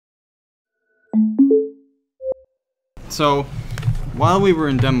So, while we were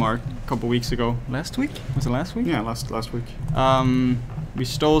in Denmark a couple weeks ago, last week? Was it last week? Yeah, last week. We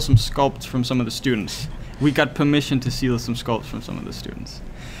stole some sculpts from some of the students. We got permission to steal some sculpts from some of the students.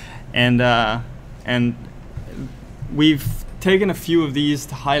 And we've taken a few of these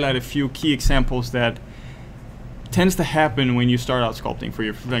to highlight a few key examples that tends to happen when you start out sculpting for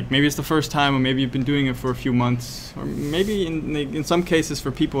your, like maybe it's the first time, or maybe you've been doing it for a few months, or maybe in some cases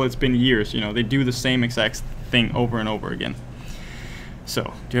for people it's been years. You know, they do the same exact thing over and over again.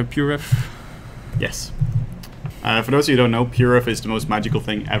 So, do you have Pure Ref? Yes. For those of you who don't know, Pure Ref is the most magical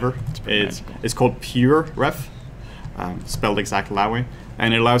thing ever. It's called Pure Ref, spelled exactly that way,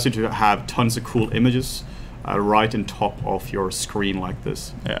 and it allows you to have tons of cool images right on top of your screen like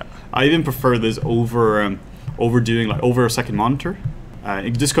this. Yeah. I even prefer this over doing like over a second monitor,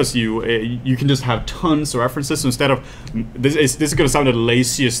 just because you can just have tons of references. So instead of this is going to sound the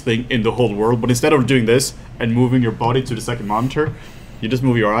laziest thing in the whole world, but instead of doing this and moving your body to the second monitor, you just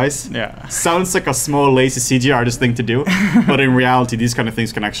move your eyes. Yeah. Sounds like a small lazy CG artist thing to do, but in reality, these kind of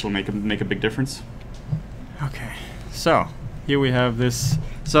things can actually make a big difference. Okay, so here we have this.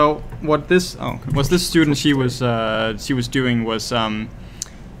 So what this student she was doing was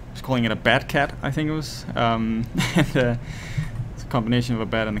calling it a bat cat, I think it was. And, it's a combination of a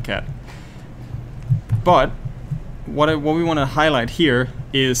bat and a cat. But what we want to highlight here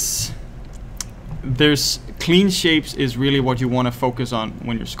is there's clean shapes is really what you want to focus on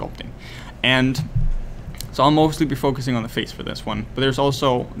when you're sculpting. And so I'll mostly be focusing on the face for this one, but there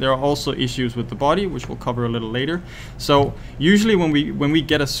are also issues with the body, which we'll cover a little later. So usually when we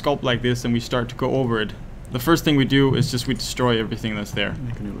get a sculpt like this and we start to go over it, the first thing we do is just we destroy everything that's there.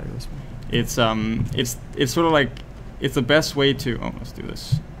 Make a new layer this way. It's sort of like, it's the best way to, oh, let's do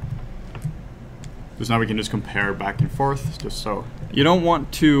this. So now we can just compare back and forth, just so. You don't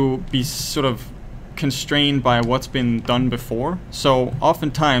want to be sort of constrained by what's been done before. So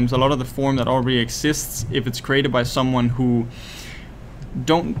oftentimes a lot of the form that already exists, if it's created by someone who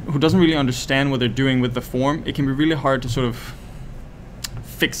doesn't really understand what they're doing with the form, it can be really hard to sort of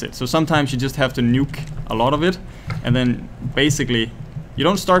fix it. So sometimes you just have to nuke a lot of it, and then basically you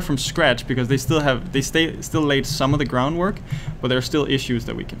don't start from scratch because they still laid some of the groundwork, but there are still issues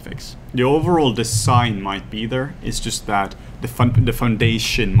that we can fix. The overall design might be there, it's just that the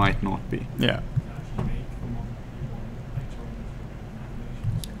foundation might not be. Yeah.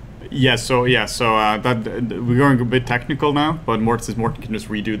 So that we're going a bit technical now, but Morten can just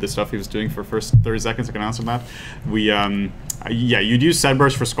redo the stuff he was doing for the first 30 seconds. I can answer that. You'd use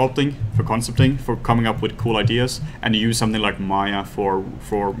ZBrush for sculpting, for concepting, for coming up with cool ideas, and you use something like Maya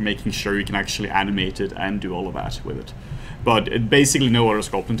for making sure you can actually animate it and do all of that with it. But basically no other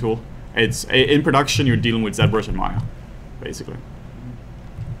sculpting tool. It's in production you're dealing with ZBrush and Maya, basically.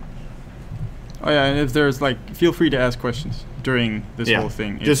 Oh yeah, and if there's feel free to ask questions during this whole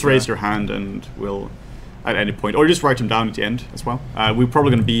thing. Just raise your hand and we'll, at any point, or just write them down at the end as well. We're probably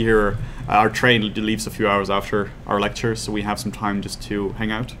going to be here, our train leaves a few hours after our lecture, so we have some time just to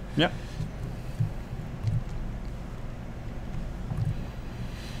hang out. Yeah.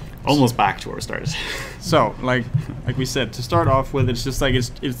 Almost back to where we started. So, like we said, to start off with, it's just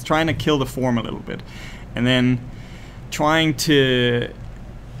it's trying to kill the form a little bit. And then trying to,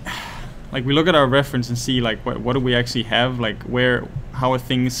 we look at our reference and see what do we actually have, how are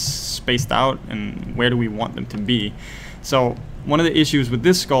things spaced out and where do we want them to be. So one of the issues with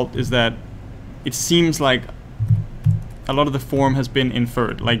this sculpt is that it seems like a lot of the form has been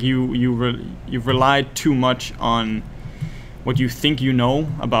inferred. You've relied too much on what you think you know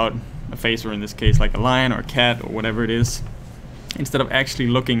about a face, or in this case like a lion or a cat or whatever it is, instead of actually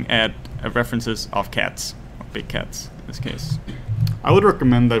looking at references of cats, or big cats in this case. I would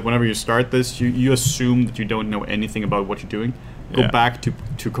recommend that whenever you start this, you assume that you don't know anything about what you're doing. Go back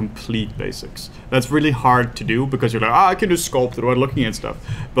to complete basics. That's really hard to do because you're like, I can just sculpt without looking at stuff,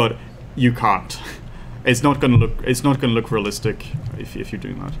 but you can't. It's not gonna look realistic if you're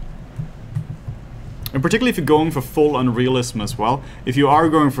doing that. And particularly if you're going for full unrealism as well. If you are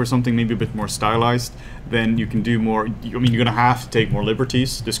going for something maybe a bit more stylized, then you can do more. I mean, you're gonna have to take more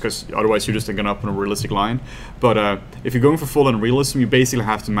liberties, just because otherwise you're just gonna up on a realistic line. But if you're going for full unrealism, you basically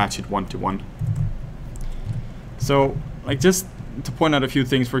have to match it 1-to-1. So, just to point out a few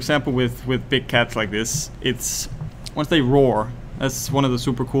things. For example, with big cats like this, it's once they roar, that's one of the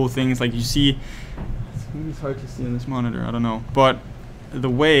super cool things. Like you see, maybe it's hard to see on this monitor. I don't know, but the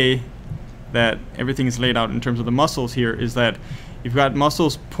way that everything is laid out in terms of the muscles here is that you've got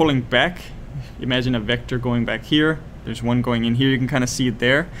muscles pulling back. Imagine a vector going back here, There's one going in here, you can kind of see it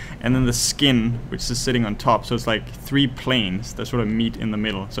there, and then the skin, which is sitting on top. So it's like 3 planes that sort of meet in the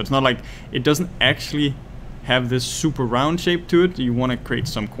middle. So it's not like, it doesn't actually have this super round shape to it. You want to create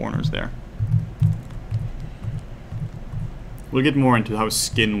some corners there. We'll get more into how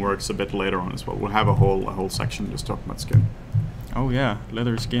skin works a bit later on as well. We'll have a whole section just talking about skin. Oh yeah,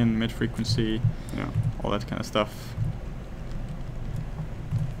 leather skin, mid-frequency, yeah, all that kind of stuff.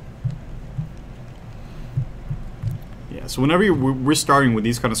 Yeah, so whenever we're starting with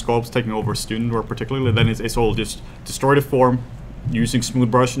these kind of sculpts, taking over student work particularly, then it's all just destroy the form using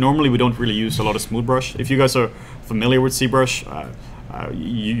ZBrush. Normally we don't really use a lot of ZBrush. If you guys are familiar with ZBrush,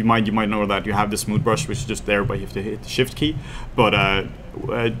 you might know that you have the ZBrush, which is just there, but you have to hit the Shift key. But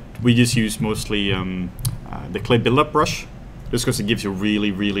we just use mostly the clay build-up brush, just because it gives you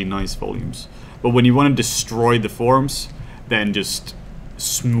really nice volumes. But when you want to destroy the forms, then just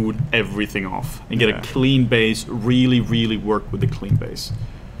smooth everything off and get a clean base. Really work with the clean base.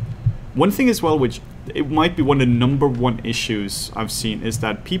 One thing as well, which it might be one of the #1 issues I've seen, is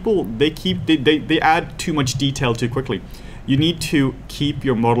that people they add too much detail too quickly. You need to keep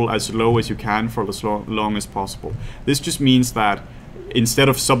your model as low as you can for as long as possible. This just means that instead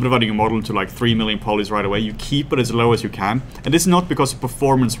of subdividing your model into like 3 million polys right away, you keep it as low as you can. And this is not because of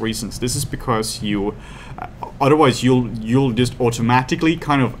performance reasons. This is because you, otherwise you'll just automatically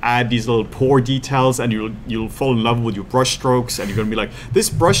kind of add these little pore details, and you'll fall in love with your brush strokes, and you're gonna be like, this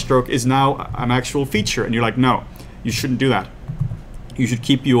brush stroke is now an actual feature, and you're like, no, you shouldn't do that. You should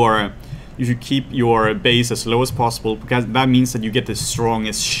keep your base as low as possible, because that means that you get the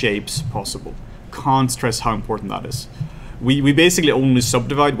strongest shapes possible. Can't stress how important that is. We basically only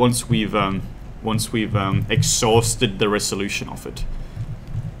subdivide once we've exhausted the resolution of it.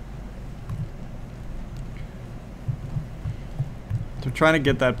 So trying to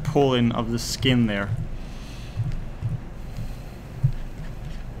get that pull in of the skin there.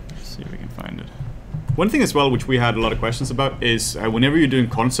 Let's see if we can find it. One thing as well, which we had a lot of questions about, is whenever you're doing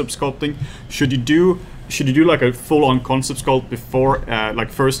concept sculpting, should you do like a full-on concept sculpt before,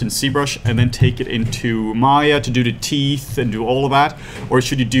 like first in ZBrush, and then take it into Maya to do the teeth and do all of that, or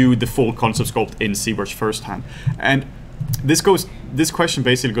should you do the full concept sculpt in ZBrush firsthand? And this question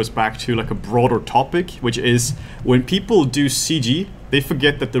basically goes back to like a broader topic, which is when people do CG, they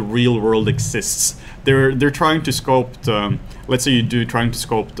forget that the real world exists. They're trying to sculpt, let's say trying to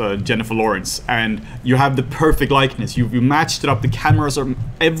sculpt Jennifer Lawrence, and you have the perfect likeness. You matched it up. The cameras are,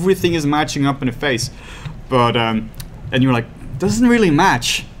 everything is matching up in the face, but and you're like, doesn't really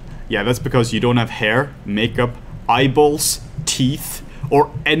match. Yeah, that's because you don't have hair, makeup, eyeballs, teeth,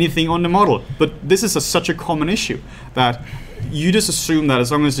 or anything on the model. But this is such a common issue that you just assume that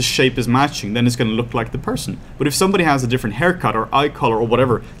as long as the shape is matching, then it's going to look like the person. But if somebody has a different haircut or eye color or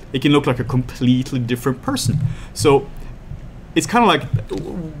whatever, it can look like a completely different person. So it's kind of like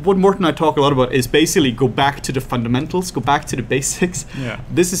what Morten and I talk a lot about is basically go back to the fundamentals, go back to the basics. Yeah.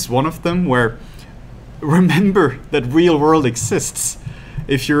 This is one of them, where remember that real world exists.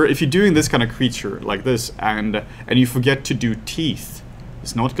 If you're doing this kind of creature like this and you forget to do teeth,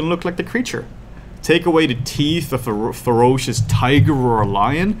 it's not going to look like the creature. Take away the teeth of a ferocious tiger or a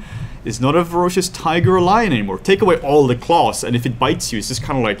lion, it's not a ferocious tiger or lion anymore. Take away all the claws, and if it bites you, it's just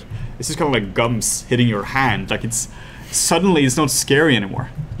kind of like gums hitting your hand. Like suddenly it's not scary anymore.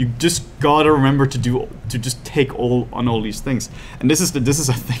 You just gotta remember to just take on all these things. And this is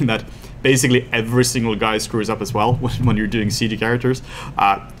a thing that basically every single guy screws up as well when you're doing CG characters.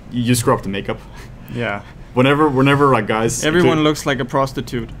 You screw up the makeup. Yeah. Whenever like guys, everyone looks like a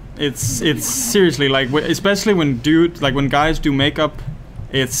prostitute. It's seriously like, especially when guys do makeup,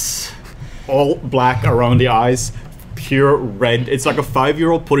 it's all black around the eyes, pure red. It's like a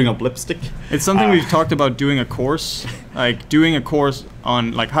 5-year-old putting up lipstick. It's something we've talked about doing a course, like doing a course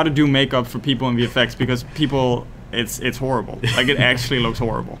on like how to do makeup for people in VFX, because people, it's horrible. Like it actually looks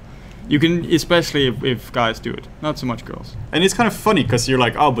horrible. You can, especially if guys do it, not so much girls. And it's kind of funny because you're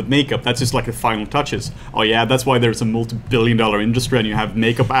like, oh, but makeup, that's just like the final touches. Oh yeah, that's why there's a multi-billion-dollar industry and you have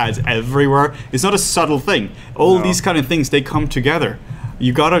makeup ads everywhere. It's not a subtle thing. All these kind of things, they come together.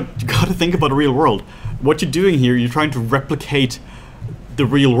 You gotta think about the real world. What you're doing here, you're trying to replicate the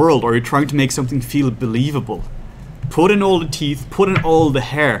real world, or you're trying to make something feel believable. Put in all the teeth, put in all the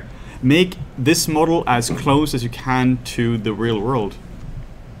hair. Make this model as close as you can to the real world.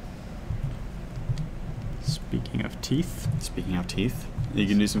 Speaking of teeth. You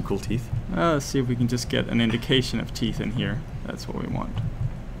can do some cool teeth. Let's see if we can just get an indication of teeth in here. That's what we want.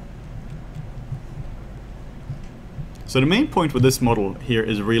 So the main point with this model here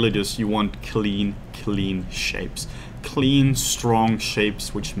is really just you want clean shapes. Clean, strong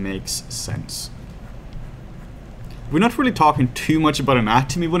shapes which makes sense. we're not really talking too much about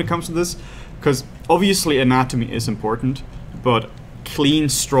anatomy when it comes to this, because obviously anatomy is important, but clean,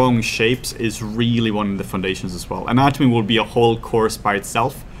 strong shapes is really one of the foundations as well. Anatomy will be a whole course by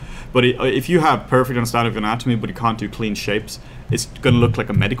itself, but if you have perfect understanding of anatomy but you can't do clean shapes, it's going to look like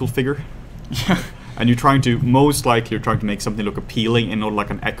a medical figure. Yeah. And you're trying to, most likely, you're trying to make something look appealing and not like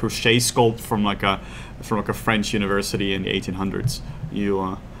an crochet sculpt from like a French university in the 1800s.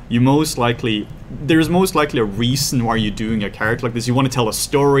 You most likely, there's most likely a reason why you're doing a character like this. You want to tell a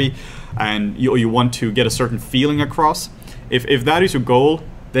story, and you want to get a certain feeling across. If that is your goal,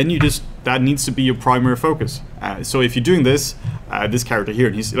 then that needs to be your primary focus. So if you're doing this character here,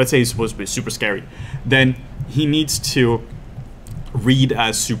 and let's say he's supposed to be super scary, then he needs to read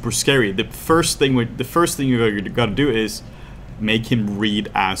as super scary. The first thing you got to do is make him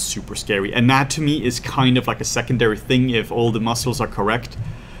read as super scary. Anatomy is kind of like a secondary thing if all the muscles are correct.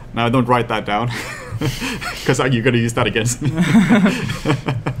 Now don't write that down, because you're going to use that against me.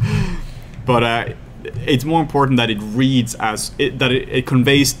 But it's more important that it reads as it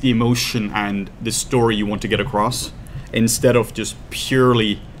conveys the emotion and the story you want to get across, instead of just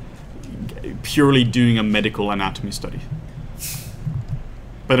purely doing a medical anatomy study.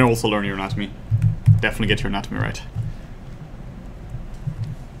 But then also learn your anatomy. Definitely get your anatomy right.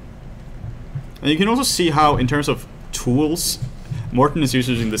 And you can also see how, in terms of tools, Morten is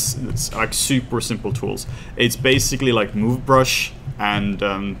using this like super simple tools. It's basically like move brush and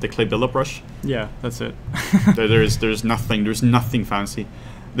the clay buildup brush. Yeah, that's it. there's nothing fancy.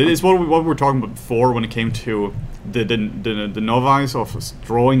 It's what we were talking about before when it came to the novice of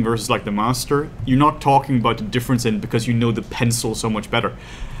drawing versus like the master. You're not talking about the difference in because you know the pencil so much better.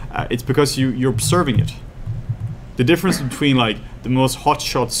 It's because you're observing it. The difference between like the most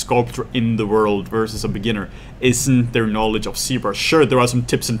hotshot sculptor in the world versus a beginner isn't their knowledge of ZBrush. Sure, there are some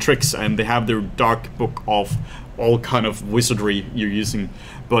tips and tricks, and they have their dark book of all kind of wizardry you're using,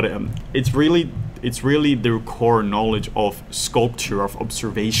 but it's really their core knowledge of sculpture, of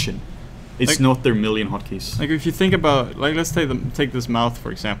observation. It's like, not their million hotkeys. Like if you think about, like let's take this mouth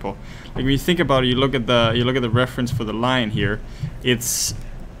for example. Like when you think about it, you look at the reference for the line here. It's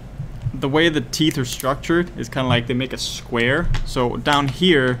the way the teeth are structured is kind of like they make a square. So down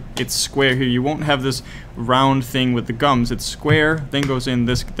here, it's square here. You won't have this round thing with the gums. It's square, then goes in,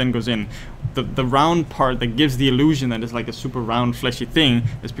 this then goes in. The round part that gives the illusion that it's like a super round fleshy thing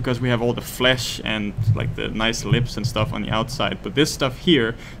is because we have all the flesh and like the nice lips and stuff on the outside. But this stuff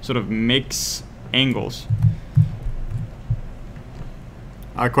here sort of makes angles.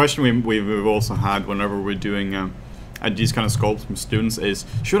 A question we've also had whenever we're doing these kind of sculpts from students is,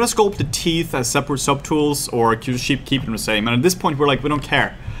 should I sculpt the teeth as separate subtools, or should you keep them the same? And at this point we're like, we don't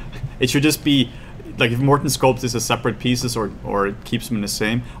care. It should just be like if Morten sculpts this as separate pieces or keeps them in the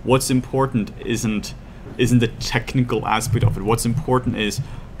same. What's important isn't the technical aspect of it. What's important is,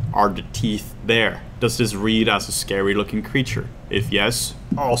 are the teeth there? Does this read as a scary looking creature? If yes,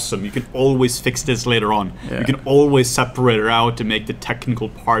 awesome. You can always fix this later on. Yeah. You can always separate it out to make the technical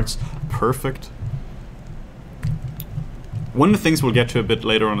parts perfect. One of the things we'll get to a bit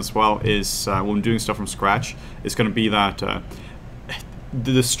later on as well is when we're doing stuff from scratch, is going to be that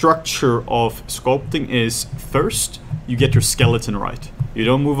the structure of sculpting is, first you get your skeleton right. You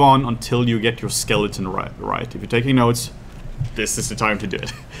don't move on until you get your skeleton right. If you're taking notes, this is the time to do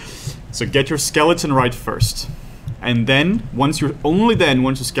it. So get your skeleton right first. And then, once your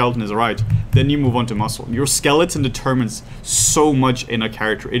skeleton is right, then you move on to muscle. Your skeleton determines so much in a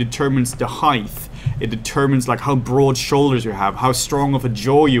character. It determines the height. It determines like how broad shoulders you have, how strong of a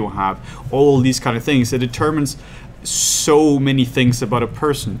jaw you have, all these kind of things. It determines so many things about a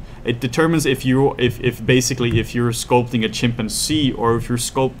person. It determines if basically if you're sculpting a chimpanzee or if you're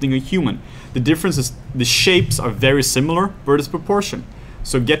sculpting a human. The difference is the shapes are very similar, but it's proportion.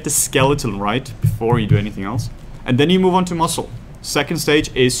 So get the skeleton right before you do anything else. And then you move on to muscle. Second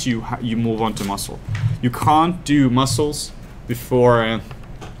stage is you move on to muscle. You can't do muscles before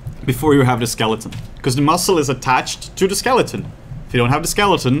you have the skeleton, because the muscle is attached to the skeleton. If you don't have the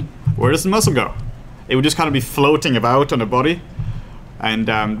skeleton, where does the muscle go? It would just kind of be floating about on the body. And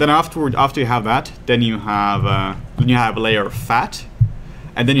then after you have that, then you have a layer of fat,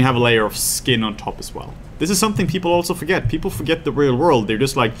 and then you have a layer of skin on top as well. This is something people also forget. People forget the real world. They're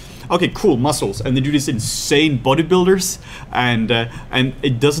just like, okay, cool, muscles, and they do these insane bodybuilders, and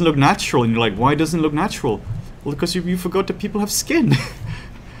it doesn't look natural. And you're like, why doesn't it look natural? Well, because you forgot that people have skin.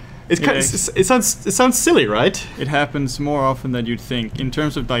 It sounds silly, right? It happens more often than you'd think. In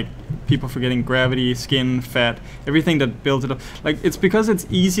terms of like people forgetting gravity, skin, fat, everything that builds it up. Like it's because it's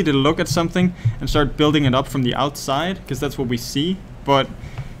easy to look at something and start building it up from the outside, because that's what we see. But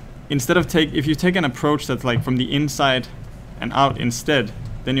instead of if you take an approach that's like from the inside and out instead,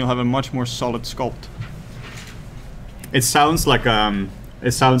 then you'll have a much more solid sculpt. It sounds like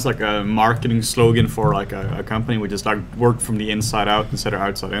a marketing slogan for like a company, which is like work from the inside out instead of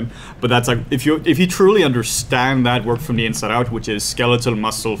outside in. But that's like if you truly understand that work from the inside out, which is skeletal,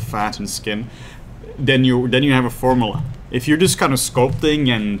 muscle, fat, and skin, then you have a formula. If you're just kind of sculpting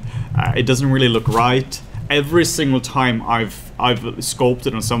and it doesn't really look right, every single time I've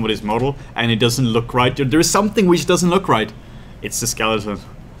sculpted on somebody's model and it doesn't look right, there's something which doesn't look right. It's the skeleton.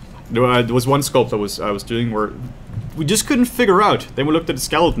 There was one sculpt I was doing where we just couldn't figure out. Then we looked at the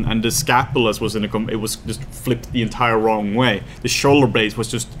skeleton and the scapula was it was just flipped the entire wrong way. The shoulder blades was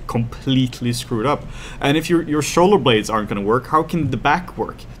just completely screwed up. And if your shoulder blades aren't going to work, how can the back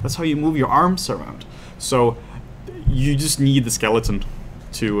work? That's how you move your arms around. So you just need the skeleton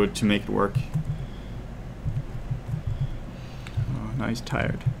to make it work. Oh, now he's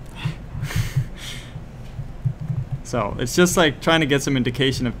tired. So it's just like trying to get some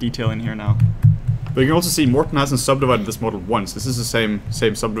indication of detail in here now. But you can also see Morten hasn't subdivided this model once. This is the same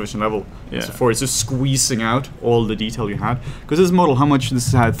subdivision level as before. It's just squeezing out all the detail you had. Because this model, how much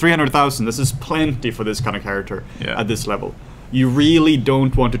this had? 300,000. This is plenty for this kind of character at this level. You really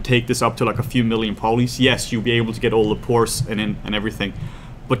don't want to take this up to like a few million polys. Yes, you'll be able to get all the pores and everything,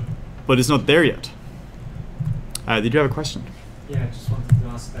 but it's not there yet. Did you have a question? Yeah, I just wanted to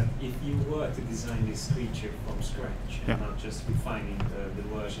ask that if you were to design this creature from scratch and not just refining the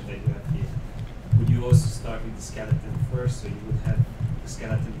version that you have here, would you also start with the skeleton first, so you would have the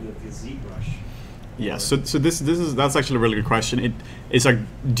skeleton with the ZBrush? Yeah, so that's actually a really good question. It's like,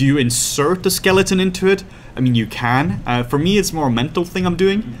 do you insert the skeleton into it? I mean, you can. For me, it's more a mental thing I'm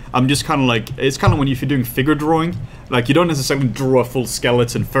doing. I'm just kind of like, it's kind of when if you're doing figure drawing, like you don't necessarily draw a full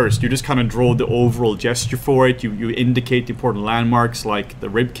skeleton first. You just kind of draw the overall gesture for it. You indicate the important landmarks like the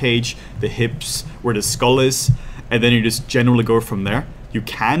rib cage, the hips, where the skull is, and then you just generally go from there. You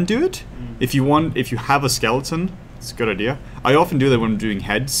can do it if you want. If you have a skeleton, it's a good idea. I often do that when I'm doing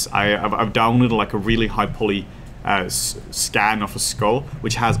heads. I've downloaded like a really high poly scan of a skull,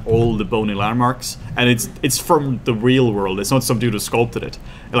 which has all the bony landmarks, and it's from the real world. It's not some dude who sculpted it.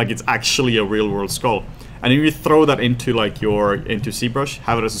 Like it's actually a real world skull. And then you throw that into like into ZBrush,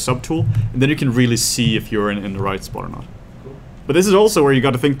 have it as a subtool, and then you can really see if you're in the right spot or not. Cool. But this is also where you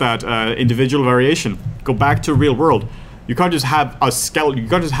got to think that individual variation. Go back to real world. You can't just have a skeleton. You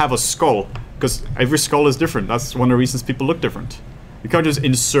can't just have a skull, because every skull is different. That's one of the reasons people look different. You can't just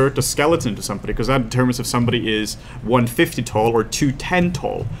insert a skeleton into somebody, because that determines if somebody is 150 tall or 210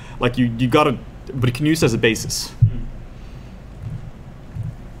 tall. Like you gotta, but you can use it as a basis.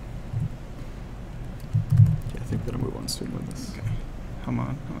 Yeah, I think we're gonna move on soon with this. Okay. How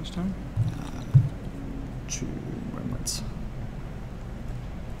much time? 2 more minutes.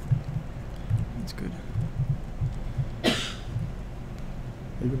 That's good.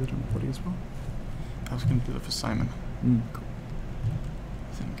 Maybe they're on the body as well. I was gonna do that for Simon. Cool.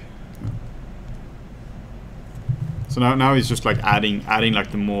 I think. Yeah. So now he's just like adding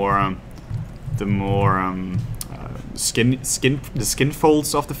like the more skin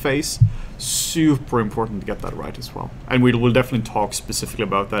folds of the face. Super important to get that right as well. And we'll definitely talk specifically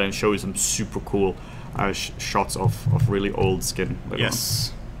about that and show you some super cool shots of really old skin later on.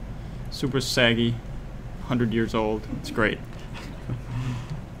 Super saggy, 100 years old. It's great.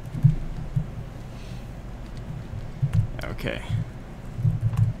 Okay.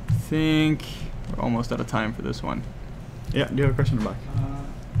 I think we're almost out of time for this one. Yeah, do you have a question back?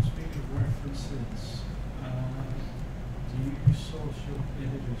 Speaking of references, do you source your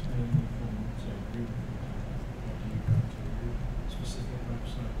images mainly from, say, Google, or do you go to specific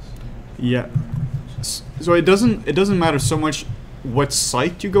websites? Yeah. So it doesn't matter so much what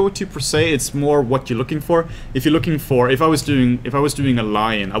site you go to per se. It's more what you're looking for. If you're looking for, if I was doing a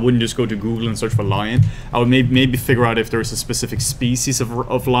lion, I wouldn't just go to Google and search for lion. I would maybe figure out if there's a specific species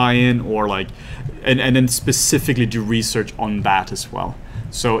of lion, or like, and then specifically do research on that as well.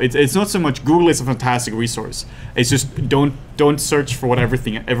 So it's not so much, Google is a fantastic resource. It's just don't search for what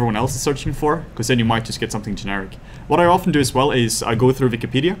everyone else is searching for, because then you might just get something generic. What I often do as well is I go through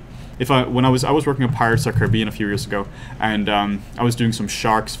Wikipedia. When I was working on Pirates of the Caribbean a few years ago, and I was doing some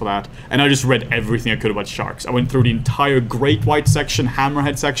sharks for that, and I just read everything I could about sharks. I went through the entire great white section,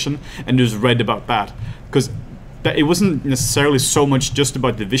 hammerhead section, and just read about that, because it wasn't necessarily so much just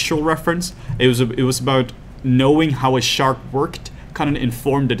about the visual reference. It was about knowing how a shark worked, kind of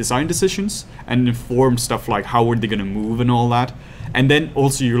informed the design decisions, and informed stuff like how were they going to move and all that. And then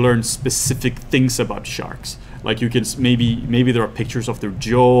also you learn specific things about sharks. Like you can maybe there are pictures of their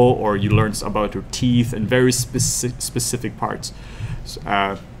jaw, or you learn about their teeth and very specific parts.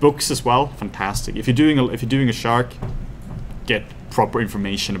 Books as well, fantastic. If you're doing a shark, get proper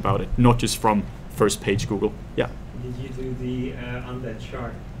information about it, not just from first page Google. Yeah. Did you do the undead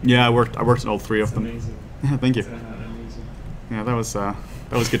shark? Yeah, I worked on all three of them. Amazing. Yeah, thank you. Amazing. Yeah, that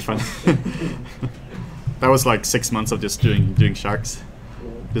was good fun. That was like 6 months of just doing sharks,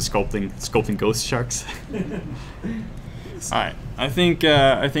 Cool. just sculpting ghost sharks. All right, I think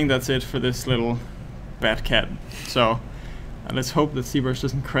that's it for this little bat cat. So let's hope that ZBrush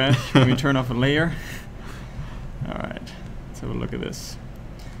doesn't crash when we turn off a layer. All right, let's have a look at this.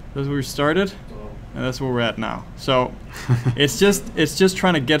 That's where we started, and that's where we're at now. So it's just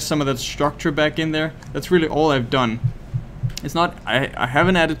trying to get some of that structure back in there. That's really all I've done. It's not I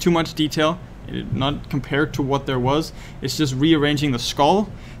haven't added too much detail, not compared to what there was. It's just rearranging the skull,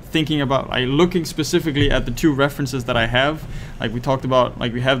 thinking about looking specifically at the two references that I have. Like we talked about,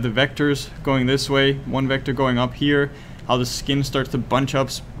 like we have the vectors going this way, one vector going up here, how the skin starts to bunch up,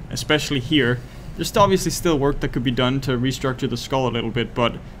 especially here. There's obviously still work that could be done to restructure the skull a little bit,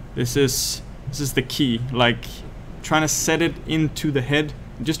 but this is the key. Like trying to set it into the head,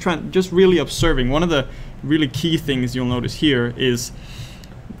 just really observing. One of the really key things you'll notice here is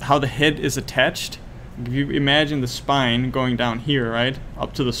how the head is attached. If you imagine the spine going down here, right,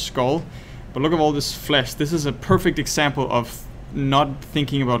 up to the skull, but look at all this flesh. This is a perfect example of not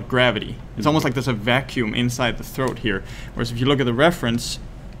thinking about gravity. It's almost like there's a vacuum inside the throat here. Whereas if you look at the reference,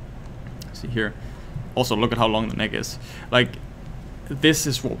 see here, also look at how long the neck is. Like this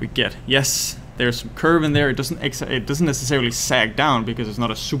is what we get. Yes, there's some curve in there. It doesn't necessarily sag down because it's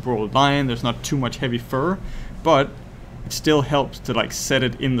not a super old lion. There's not too much heavy fur, but it still helps to like set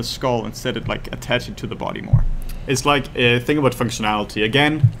it in the skull and set it like attach it to the body more. It's like a thing about functionality.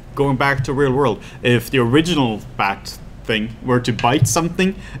 Again, going back to real world. If the original bat thing were to bite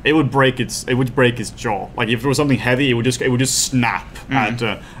something, it would break its jaw. Like if it was something heavy, it would just snap at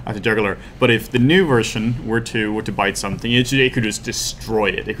the jugular. But if the new version were to bite something, it could just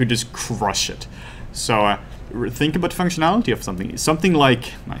destroy it. It could just crush it. So think about functionality of something. Something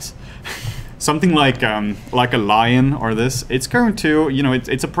like something like a lion or this. It's going to,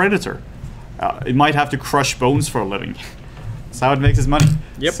 it's a predator. It might have to crush bones for a living. That's how it makes its money.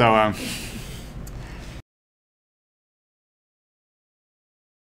 Yep. So